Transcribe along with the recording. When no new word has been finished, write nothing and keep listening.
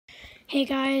Hey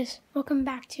guys, welcome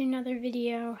back to another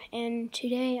video, and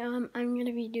today I'm going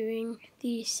to be doing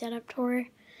the setup tour.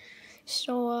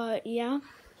 So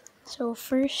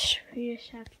first we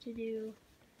just have to do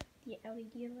the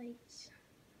LED lights,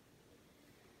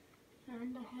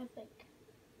 and I have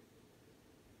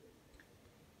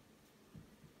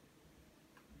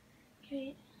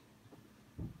okay,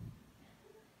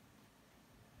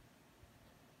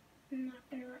 I'm not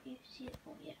going to let you see it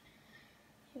yet.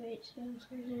 Wait, so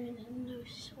there's a Nintendo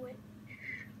Switch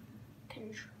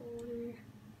controller.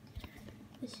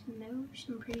 This mouse,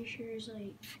 I'm pretty sure is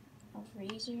like a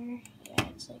Razer. Yeah,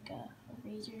 it's like a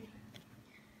Razer.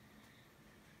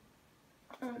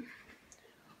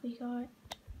 We got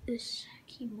this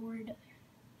keyboard.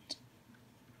 It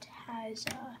has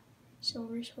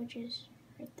silver switches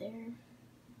right there.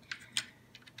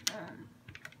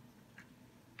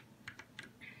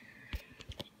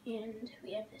 And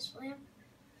we have this lamp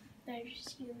that I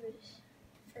just use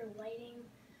for lighting.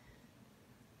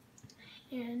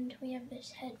 And we have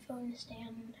this headphone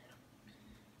stand.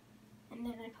 And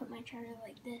then I put my charger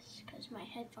like this because my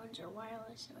headphones are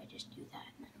wireless, so I just do that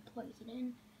and then it plugs it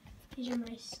in. These are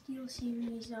my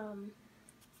SteelSeries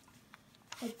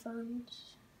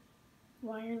headphones,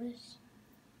 wireless.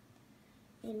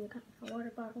 And we got my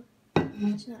water bottle.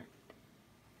 It's not.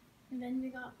 And then we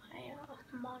got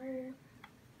my monitor.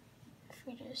 If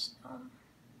we just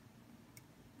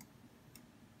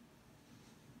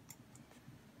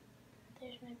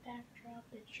there's my backdrop.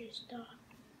 It's just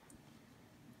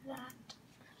that.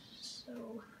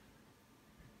 So,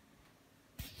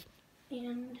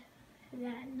 and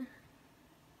then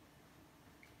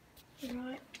I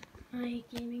got my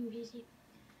gaming PC.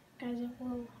 Guys,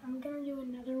 well, I'm gonna do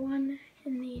another one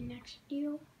in the next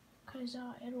video because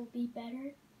it'll be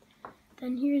better.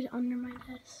 Then here's under my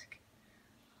desk.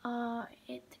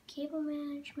 The cable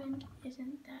management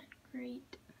isn't that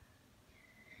great,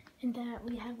 in that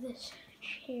we have this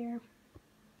chair.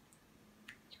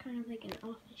 It's kind of like an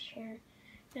office chair.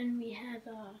 Then we have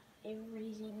a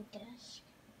raising desk.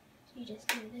 So you just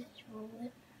do this, roll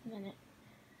it, and then it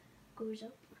goes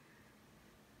up.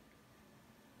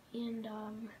 And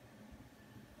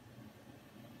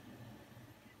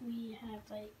we have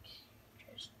like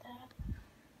just that.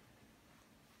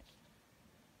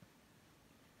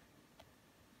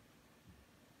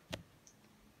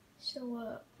 So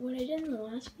what I did in the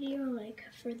last video, like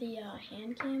for the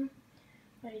hand cam,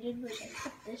 what I did was I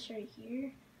put this right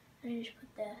here, and I just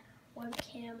put the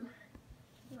webcam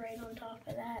right on top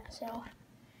of that, so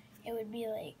it would be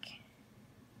like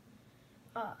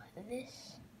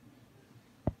this.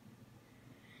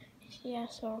 Yeah,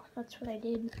 so that's what I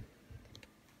did.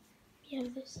 We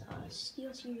have this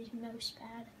SteelSeries mouse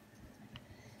pad.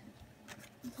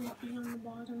 Nothing on the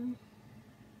bottom.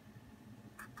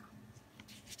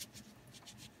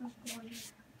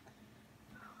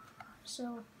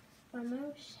 So my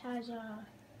mouse has a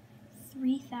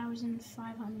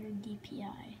 3,500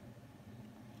 DPI.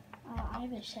 I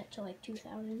have it set to like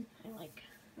 2,000. I like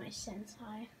my sense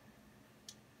high.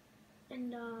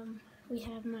 And we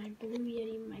have my Blue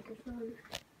Yeti microphone.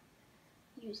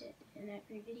 Use it in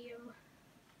every video.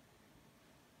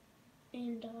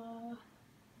 And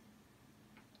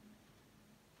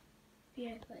we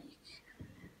have like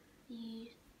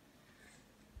the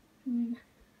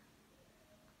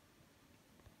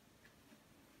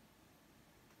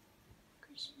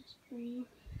Christmas tree.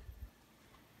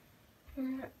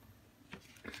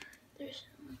 There's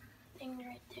something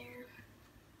right there.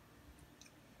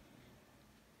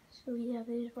 So yeah,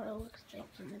 this is what it looks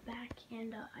like from the back,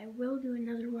 and I will do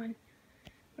another one,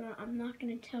 but I'm not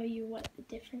going to tell you what the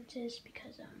difference is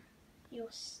because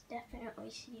you'll definitely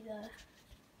see the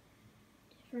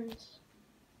difference.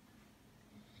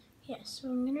 Yeah, so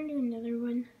I'm going to do another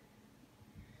one.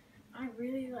 I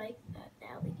really like that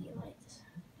LED lights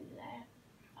that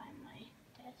by my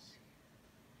desk.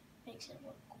 Makes it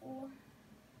look cool.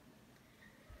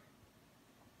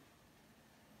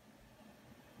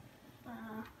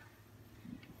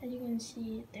 As you can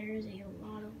see, there's a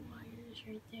lot of wires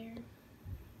right there.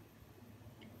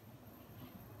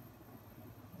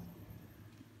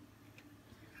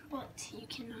 But you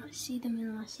cannot see them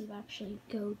unless you actually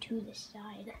go to the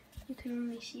side. You can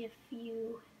only see a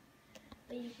few,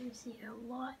 but you can see a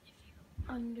lot if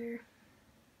you're under.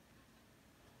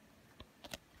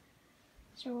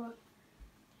 So,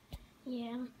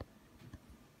 yeah.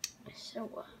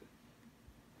 So,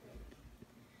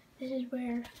 this is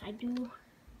where I do.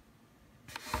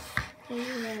 This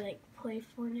is where I like play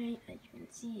Fortnite. As you can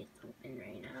see, it's open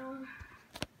right now.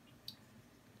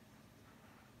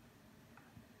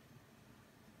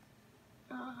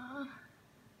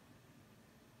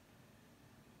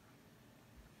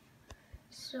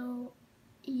 So,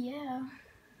 yeah.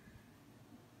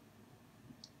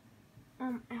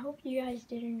 I hope you guys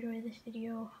did enjoy this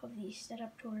video of the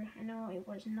setup tour. I know it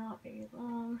was not very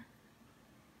long,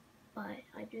 but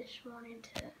I just wanted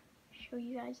to show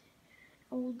you guys.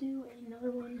 I will do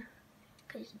another one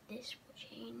because this will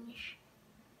change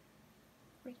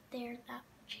right there. That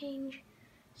will change.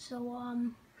 So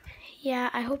yeah,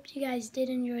 I hope you guys did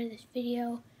enjoy this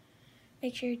video.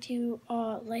 Make sure to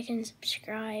like and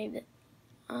subscribe.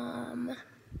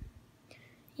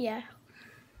 Yeah.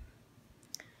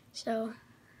 So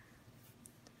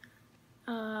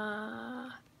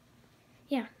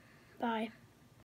yeah, bye.